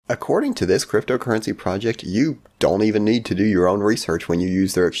According to this cryptocurrency project, you don't even need to do your own research when you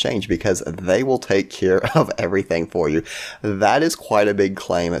use their exchange because they will take care of everything for you. That is quite a big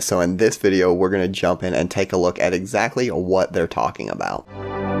claim. So in this video, we're going to jump in and take a look at exactly what they're talking about.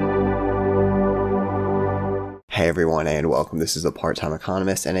 Hey everyone and welcome. This is a part-time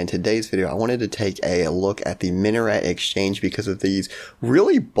economist, and in today's video I wanted to take a look at the Minaret exchange because of these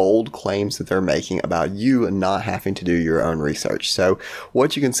really bold claims that they're making about you not having to do your own research. So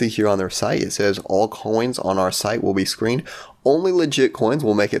what you can see here on their site, it says all coins on our site will be screened. Only legit coins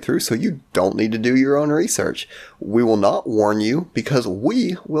will make it through, so you don't need to do your own research. We will not warn you because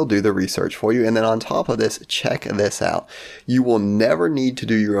we will do the research for you. And then on top of this, check this out. You will never need to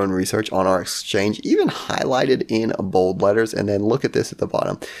do your own research on our exchange, even highlighted in bold letters. And then look at this at the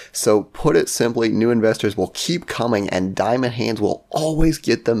bottom. So put it simply, new investors will keep coming and diamond hands will always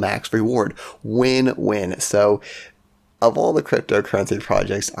get the max reward. Win-win. So of all the cryptocurrency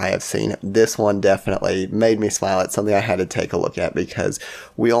projects I have seen, this one definitely made me smile. It's something I had to take a look at because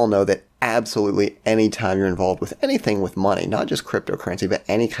we all know that absolutely anytime you're involved with anything with money, not just cryptocurrency, but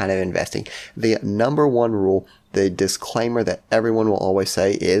any kind of investing, the number one rule, the disclaimer that everyone will always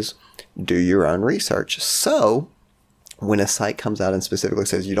say is do your own research. So when a site comes out and specifically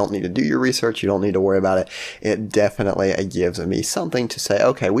says you don't need to do your research, you don't need to worry about it, it definitely gives me something to say,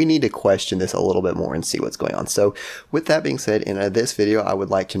 okay, we need to question this a little bit more and see what's going on. So with that being said, in this video, I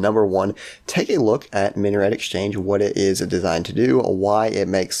would like to, number one, take a look at Minaret Exchange, what it is designed to do, why it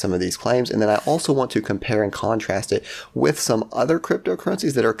makes some of these claims, and then I also want to compare and contrast it with some other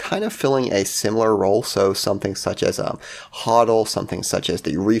cryptocurrencies that are kind of filling a similar role. So something such as HODL, something such as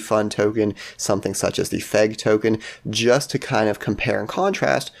the refund token, something such as the FEG token, just to kind of compare and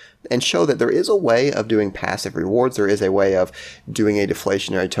contrast and show that there is a way of doing passive rewards. There is a way of doing a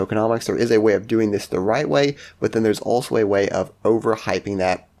deflationary tokenomics. There is a way of doing this the right way, but then there's also a way of overhyping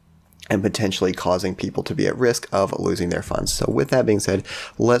that and potentially causing people to be at risk of losing their funds. So with that being said,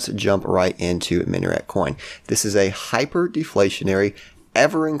 let's jump right into Minaret coin. This is a hyper deflationary,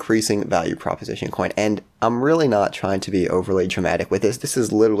 ever increasing value proposition coin. And I'm really not trying to be overly dramatic with this. This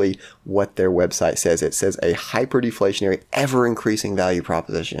is literally what their website says. It says a hyper deflationary, ever increasing value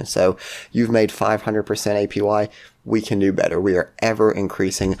proposition. So you've made 500% APY. We can do better. We are ever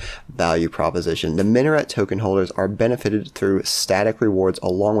increasing value proposition. The Minaret token holders are benefited through static rewards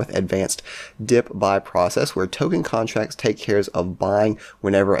along with advanced dip buy process where token contracts take care of buying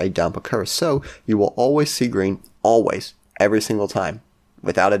whenever a dump occurs. So you will always see green, always, every single time.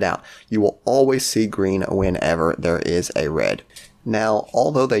 Without a doubt, you will always see green whenever there is a red. Now,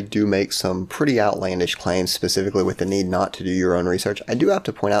 although they do make some pretty outlandish claims, specifically with the need not to do your own research, I do have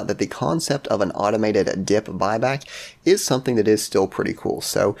to point out that the concept of an automated dip buyback is something that is still pretty cool.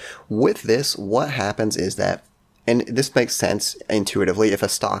 So with this, what happens is that, and this makes sense intuitively, if a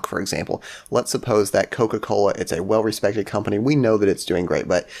stock, for example, let's suppose that Coca-Cola, it's a well-respected company, we know that it's doing great,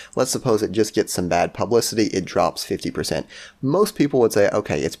 but let's suppose it just gets some bad publicity, it drops 50%. Most people would say,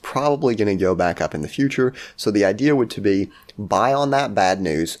 okay, it's probably going to go back up in the future, so the idea would to be buy on that bad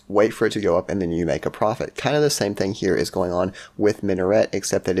news, wait for it to go up, and then you make a profit. Kind of the same thing here is going on with Minaret,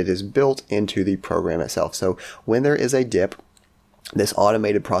 except that it is built into the program itself. So when there is a dip, this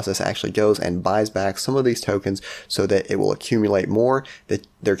automated process actually goes and buys back some of these tokens so that it will accumulate more, that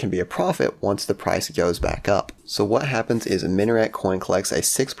there can be a profit once the price goes back up. So what happens is Minaret coin collects a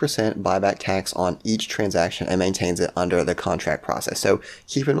 6% buyback tax on each transaction and maintains it under the contract process. So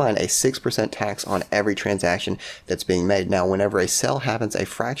keep in mind a 6% tax on every transaction that's being made. Now, whenever a sell happens, a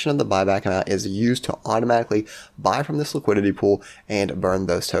fraction of the buyback amount is used to automatically buy from this liquidity pool and burn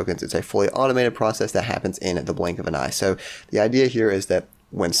those tokens. It's a fully automated process that happens in the blink of an eye. So the idea here is that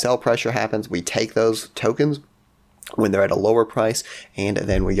when sell pressure happens, we take those tokens when they're at a lower price, and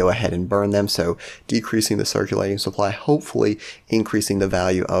then we go ahead and burn them, so decreasing the circulating supply, hopefully increasing the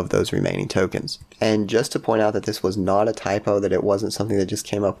value of those remaining tokens. And just to point out that this was not a typo, that it wasn't something that just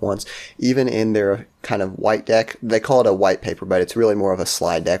came up once, even in their kind of white deck, they call it a white paper, but it's really more of a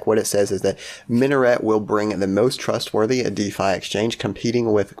slide deck. What it says is that Minaret will bring the most trustworthy DeFi exchange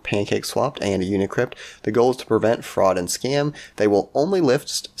competing with PancakeSwap and Unicrypt. The goal is to prevent fraud and scam. They will only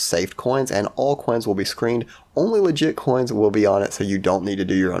list safe coins, and all coins will be screened. Only legit coins will be on it, so you don't need to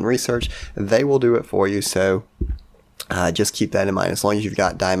do your own research. They will do it for you, so just keep that in mind. As long as you've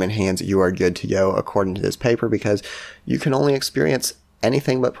got diamond hands, you are good to go according to this paper, because you can only experience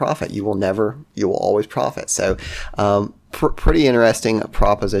anything but profit. You will always profit. So Pretty interesting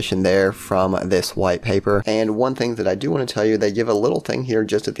proposition there from this white paper. And one thing that I do want to tell you, they give a little thing here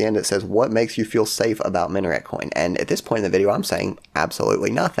just at the end that says, what makes you feel safe about Minaret coin? And at this point in the video, I'm saying absolutely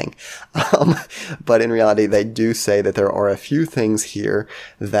nothing. But in reality, they do say that there are a few things here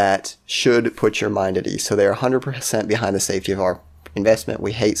that should put your mind at ease. So they're 100% behind the safety of our investment.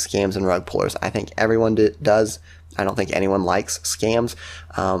 We hate scams and rug pullers. I think everyone does. I don't think anyone likes scams.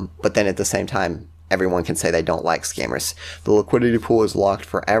 But then at the same time, everyone can say they don't like scammers. The liquidity pool is locked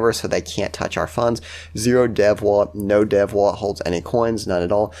forever, so they can't touch our funds. Zero dev wallet, no dev wallet holds any coins, none at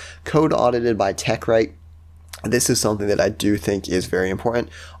all. Code audited by TechRate. This is something that I do think is very important.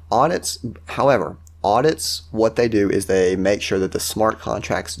 Audits, however, what they do is they make sure that the smart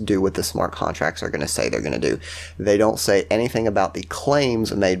contracts do what the smart contracts are going to say they're going to do. They don't say anything about the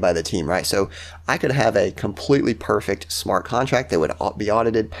claims made by the team, right? So I could have a completely perfect smart contract that would be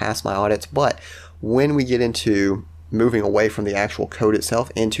audited, pass my audits, but when we get into moving away from the actual code itself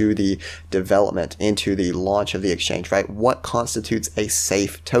into the development, into the launch of the exchange, right? What constitutes a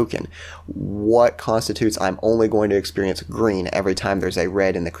safe token? What constitutes I'm only going to experience green every time there's a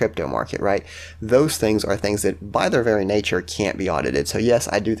red in the crypto market, right? Those things are things that by their very nature can't be audited. So yes,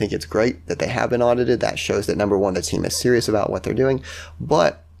 I do think it's great that they have been audited. That shows that number one, the team is serious about what they're doing,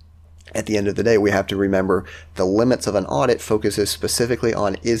 but at the end of the day, we have to remember the limits of an audit focuses specifically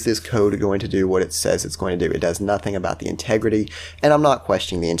on, is this code going to do what it says it's going to do? It does nothing about the integrity, and I'm not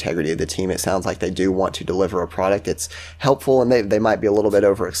questioning the integrity of the team. It sounds like they do want to deliver a product that's helpful, and they might be a little bit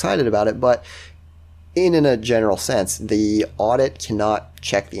overexcited about it, but in a general sense, the audit cannot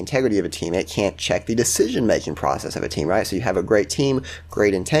check the integrity of a team. It can't check the decision-making process of a team, right? So you have a great team,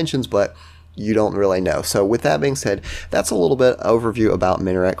 great intentions, but you don't really know. So with that being said, that's a little bit overview about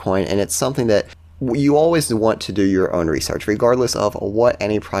Minaret coin, and it's something that you always want to do your own research, regardless of what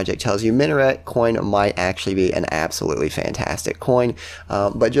any project tells you. Minaret coin might actually be an absolutely fantastic coin,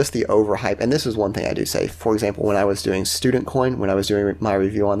 but just the overhype, and this is one thing I do say. For example, when I was doing student coin, when I was doing my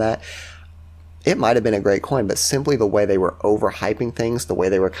review on that, it might have been a great coin, but simply the way they were overhyping things, the way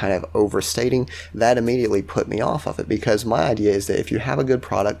they were kind of overstating, that immediately put me off of it, because my idea is that if you have a good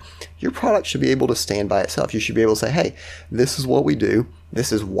product, your product should be able to stand by itself. You should be able to say, hey, this is what we do.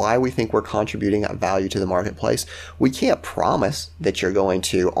 This is why we think we're contributing value to the marketplace. We can't promise that you're going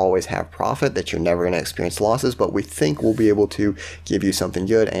to always have profit, that you're never going to experience losses, but we think we'll be able to give you something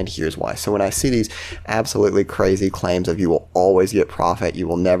good, and here's why. So when I see these absolutely crazy claims of you will always get profit, you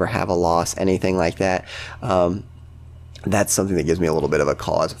will never have a loss, anything like that, that's something that gives me a little bit of a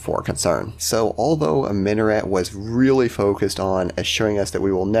cause for concern. So although a Minaret was really focused on assuring us that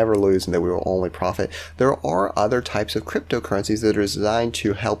we will never lose and that we will only profit, there are other types of cryptocurrencies that are designed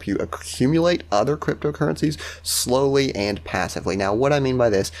to help you accumulate other cryptocurrencies slowly and passively. Now, what I mean by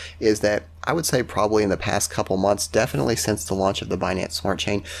this is that I would say probably in the past couple months, definitely since the launch of the Binance Smart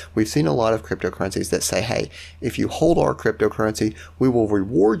Chain, we've seen a lot of cryptocurrencies that say, hey, if you hold our cryptocurrency, we will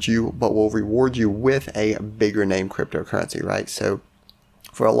reward you, but we'll reward you with a bigger name cryptocurrency, right? So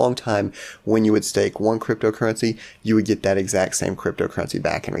for a long time, when you would stake one cryptocurrency, you would get that exact same cryptocurrency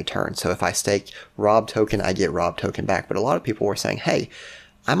back in return. So if I stake Rob token, I get Rob token back. But a lot of people were saying, hey,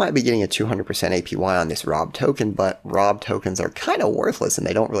 I might be getting a 200% APY on this Rob token, but Rob tokens are kind of worthless and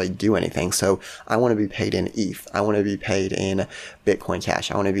they don't really do anything. So I want to be paid in ETH. I want to be paid in Bitcoin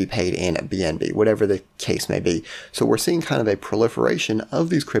Cash. I want to be paid in BNB, whatever the case may be. So we're seeing kind of a proliferation of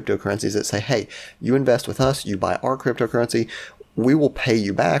these cryptocurrencies that say, hey, you invest with us, you buy our cryptocurrency, we will pay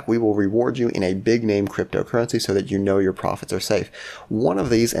you back. We will reward you in a big name cryptocurrency so that you know your profits are safe. One of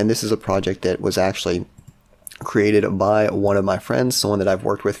these, and this is a project that was actually created by one of my friends, someone that I've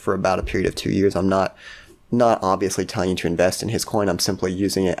worked with for about a period of 2 years. I'm not obviously telling you to invest in his coin. I'm simply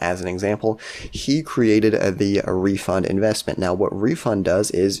using it as an example. He created the refund investment. Now, what refund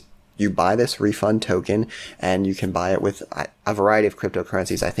does is you buy this refund token, and you can buy it with a variety of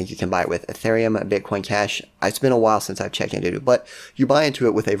cryptocurrencies. I think you can buy it with Ethereum, Bitcoin Cash. It's been a while since I've checked into it, but you buy into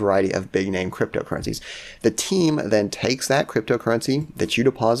it with a variety of big name cryptocurrencies. The team then takes that cryptocurrency that you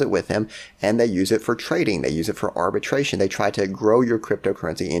deposit with them, and they use it for trading. They use it for arbitration. They try to grow your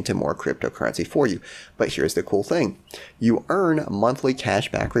cryptocurrency into more cryptocurrency for you. But here's the cool thing. You earn monthly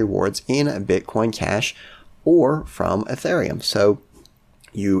cashback rewards in Bitcoin Cash or from Ethereum. So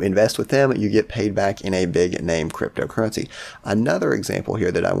you invest with them, you get paid back in a big name cryptocurrency. Another example here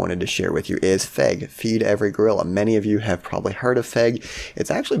that I wanted to share with you is FEG, Feed Every Gorilla. Many of you have probably heard of FEG.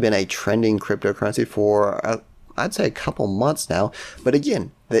 It's actually been a trending cryptocurrency for I'd say a couple months now. But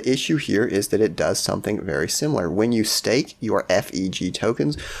again, the issue here is that it does something very similar. When you stake your FEG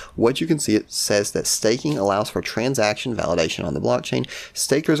tokens, what you can see, it says that staking allows for transaction validation on the blockchain.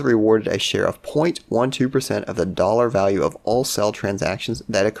 Stakers are rewarded a share of 0.12% of the dollar value of all sell transactions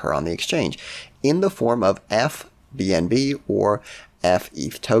that occur on the exchange in the form of FBNB or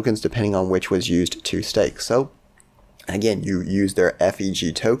FETH tokens, depending on which was used to stake. So again, you use their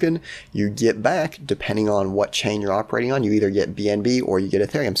FEG token, you get back, depending on what chain you're operating on, you either get BNB or you get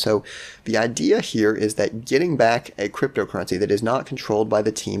Ethereum. So the idea here is that getting back a cryptocurrency that is not controlled by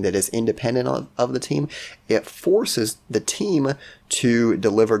the team, that is independent of the team, it forces the team to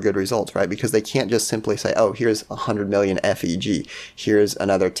deliver good results, right? Because they can't just simply say, oh, here's 100 million FEG, here's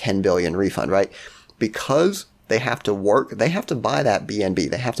another 10 billion refund, right? Because they have to work, they have to buy that BNB,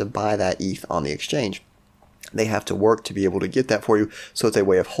 they have to buy that ETH on the exchange. They have to work to be able to get that for you. So it's a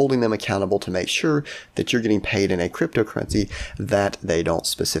way of holding them accountable to make sure that you're getting paid in a cryptocurrency that they don't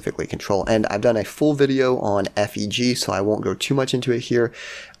specifically control. And I've done a full video on FEG, so I won't go too much into it here.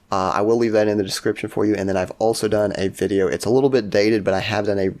 I will leave that in the description for you. And then I've also done a video. It's a little bit dated, but I have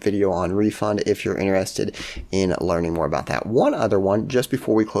done a video on refund if you're interested in learning more about that. One other one, just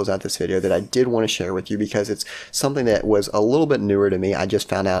before we close out this video, that I did want to share with you because it's something that was a little bit newer to me. I just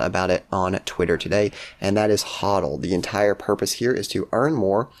found out about it on Twitter today, and that is HODL. The entire purpose here is to earn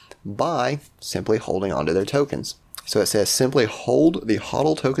more by simply holding onto their tokens. So it says simply hold the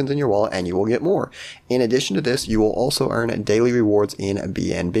HODL tokens in your wallet and you will get more. In addition to this, you will also earn daily rewards in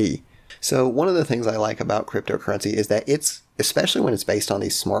BNB. So one of the things I like about cryptocurrency is that it's, especially when it's based on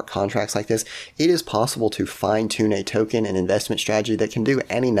these smart contracts like this, it is possible to fine-tune a token and investment strategy that can do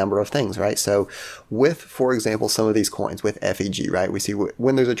any number of things, right? So with, for example, some of these coins with FEG, right? We see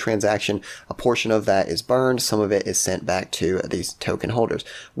when there's a transaction, a portion of that is burned, some of it is sent back to these token holders.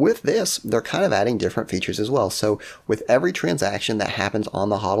 With this, they're kind of adding different features as well. So with every transaction that happens on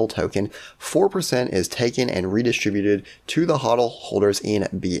the HODL token, 4% is taken and redistributed to the HODL holders in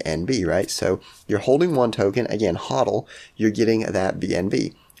BNB, right? So you're holding one token, again, HODL, you're getting that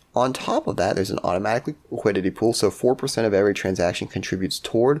BNB. On top of that, there's an automatic liquidity pool, so 4% of every transaction contributes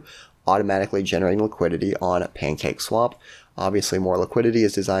toward automatically generating liquidity on PancakeSwap. Obviously, more liquidity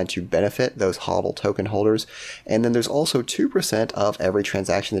is designed to benefit those HODL token holders. And then there's also 2% of every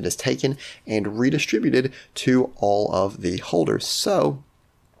transaction that is taken and redistributed to all of the holders. So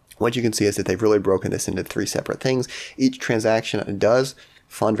what you can see is that they've really broken this into 3 separate things. Each transaction does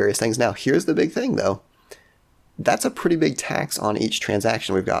fund various things. Now, here's the big thing, though. That's a pretty big tax on each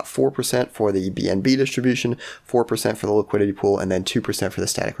transaction. We've got 4% for the BNB distribution, 4% for the liquidity pool, and then 2% for the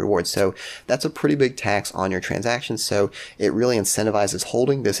static rewards. So that's a pretty big tax on your transactions. So it really incentivizes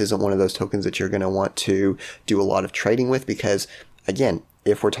holding. This isn't one of those tokens that you're going to want to do a lot of trading with because, again,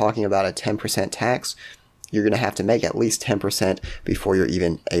 if we're talking about a 10% tax, you're going to have to make at least 10% before you're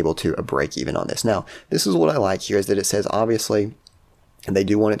even able to break even on this. Now, this is what I like here is that it says, obviously, and they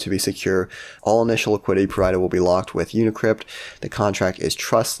do want it to be secure. All initial liquidity provided will be locked with Unicrypt. The contract is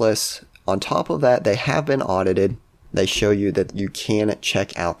trustless. On top of that, they have been audited. They show you that you can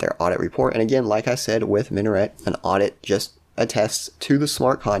check out their audit report. And again, like I said, with Minaret, an audit just attests to the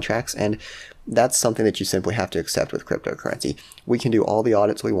smart contracts, and that's something that you simply have to accept with cryptocurrency. We can do all the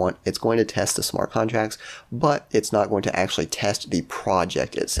audits we want. It's going to test the smart contracts, but it's not going to actually test the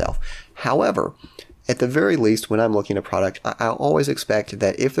project itself. However, at the very least, when I'm looking at a product, I'll always expect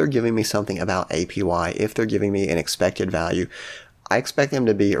that if they're giving me something about APY, if they're giving me an expected value, I expect them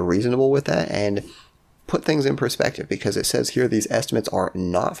to be reasonable with that and put things in perspective, because it says here these estimates are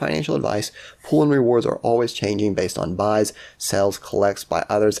not financial advice. Pool and rewards are always changing based on buys, sells, collects by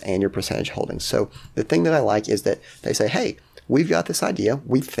others, and your percentage holdings. So the thing that I like is that they say, hey, we've got this idea.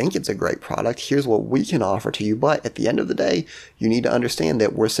 We think it's a great product. Here's what we can offer to you. But at the end of the day, you need to understand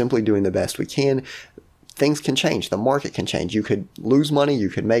that we're simply doing the best we can. Things can change. The market can change. You could lose money. You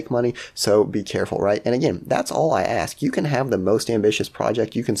could make money. So be careful, right? And again, that's all I ask. You can have the most ambitious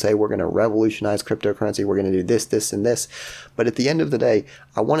project. You can say, we're going to revolutionize cryptocurrency. We're going to do this, this, and this. But at the end of the day,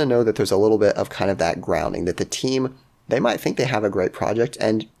 I want to know that there's a little bit of kind of that grounding, that the team, they might think they have a great project.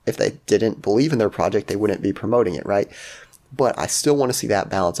 And if they didn't believe in their project, they wouldn't be promoting it, right? But I still want to see that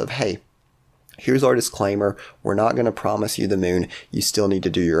balance of, hey, here's our disclaimer. We're not going to promise you the moon. You still need to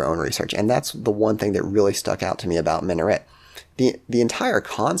do your own research. And that's the one thing that really stuck out to me about Minaret. The entire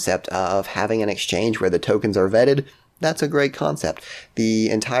concept of having an exchange where the tokens are vetted, that's a great concept. The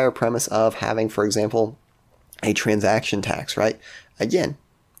entire premise of having, for example, a transaction tax, right? Again,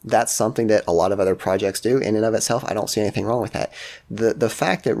 that's something that a lot of other projects do. In and of itself, I don't see anything wrong with that. The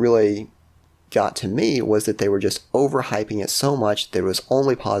fact that really got to me was that they were just overhyping it so much that it was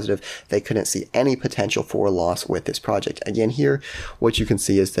only positive. They couldn't see any potential for loss with this project. Again, here, what you can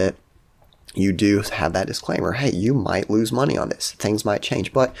see is that you do have that disclaimer. Hey, you might lose money on this. Things might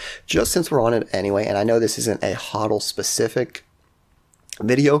change. But just since we're on it anyway, and I know this isn't a HODL specific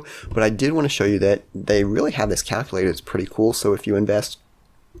video, but I did want to show you that they really have this calculated. It's pretty cool. So if you invest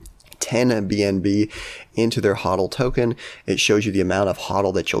 10 BNB into their HODL token, it shows you the amount of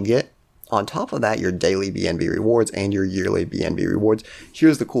HODL that you'll get. On top of that, your daily BNB rewards and your yearly BNB rewards.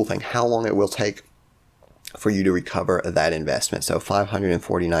 Here's the cool thing, how long it will take for you to recover that investment. So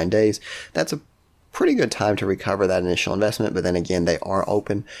 549 days, that's a pretty good time to recover that initial investment. But then again, they are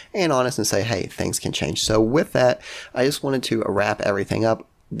open and honest and say, hey, things can change. So with that, I just wanted to wrap everything up.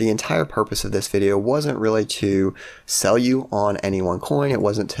 The entire purpose of this video wasn't really to sell you on any one coin. It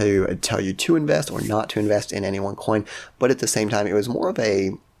wasn't to tell you to invest or not to invest in any one coin. But at the same time, it was more of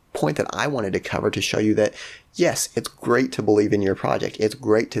a point that I wanted to cover to show you that, yes, it's great to believe in your project. It's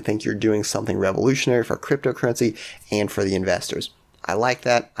great to think you're doing something revolutionary for cryptocurrency and for the investors. I like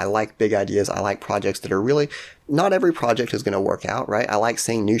that. I like big ideas. I like projects that are really, not every project is going to work out, right? I like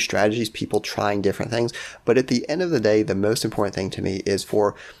seeing new strategies, people trying different things. But at the end of the day, the most important thing to me is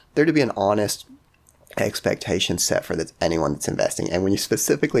for there to be an honest expectation set for anyone that's investing. And when you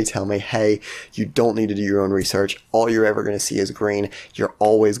specifically tell me, hey, you don't need to do your own research, all you're ever going to see is green, you're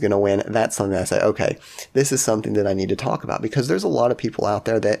always going to win, that's something that I say, okay, this is something that I need to talk about, because there's a lot of people out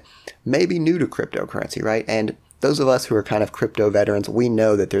there that may be new to cryptocurrency, right? And those of us who are kind of crypto veterans, we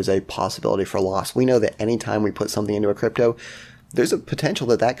know that there's a possibility for loss. We know that anytime we put something into a crypto, there's a potential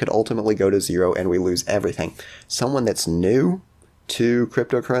that that could ultimately go to zero and we lose everything. Someone that's new to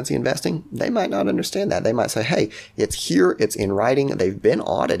cryptocurrency investing, they might not understand that. They might say, hey, it's here, it's in writing, they've been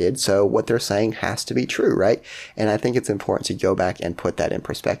audited, so what they're saying has to be true, right? And I think it's important to go back and put that in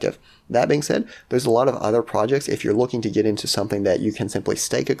perspective. That being said, there's a lot of other projects. If you're looking to get into something that you can simply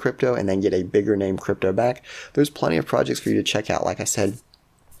stake a crypto and then get a bigger name crypto back, there's plenty of projects for you to check out. Like I said,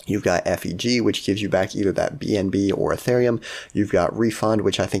 you've got FEG, which gives you back either that BNB or Ethereum. You've got Refund,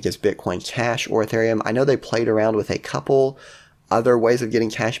 which I think is Bitcoin Cash or Ethereum. I know they played around with a couple other ways of getting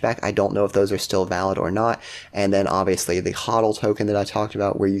cash back. I don't know if those are still valid or not. And then obviously the HODL token that I talked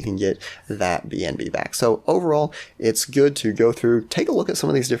about, where you can get that BNB back. So overall, it's good to go through, take a look at some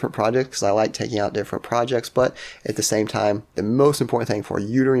of these different projects, because I like taking out different projects. But at the same time, the most important thing for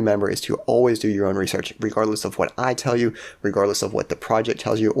you to remember is to always do your own research, regardless of what I tell you, regardless of what the project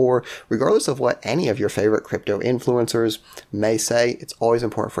tells you, or regardless of what any of your favorite crypto influencers may say. It's always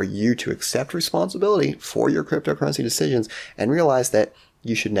important for you to accept responsibility for your cryptocurrency decisions and realize that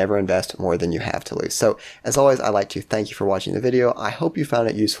you should never invest more than you have to lose. So as always, I'd like to thank you for watching the video. I hope you found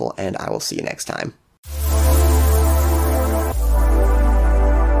it useful, and I will see you next time.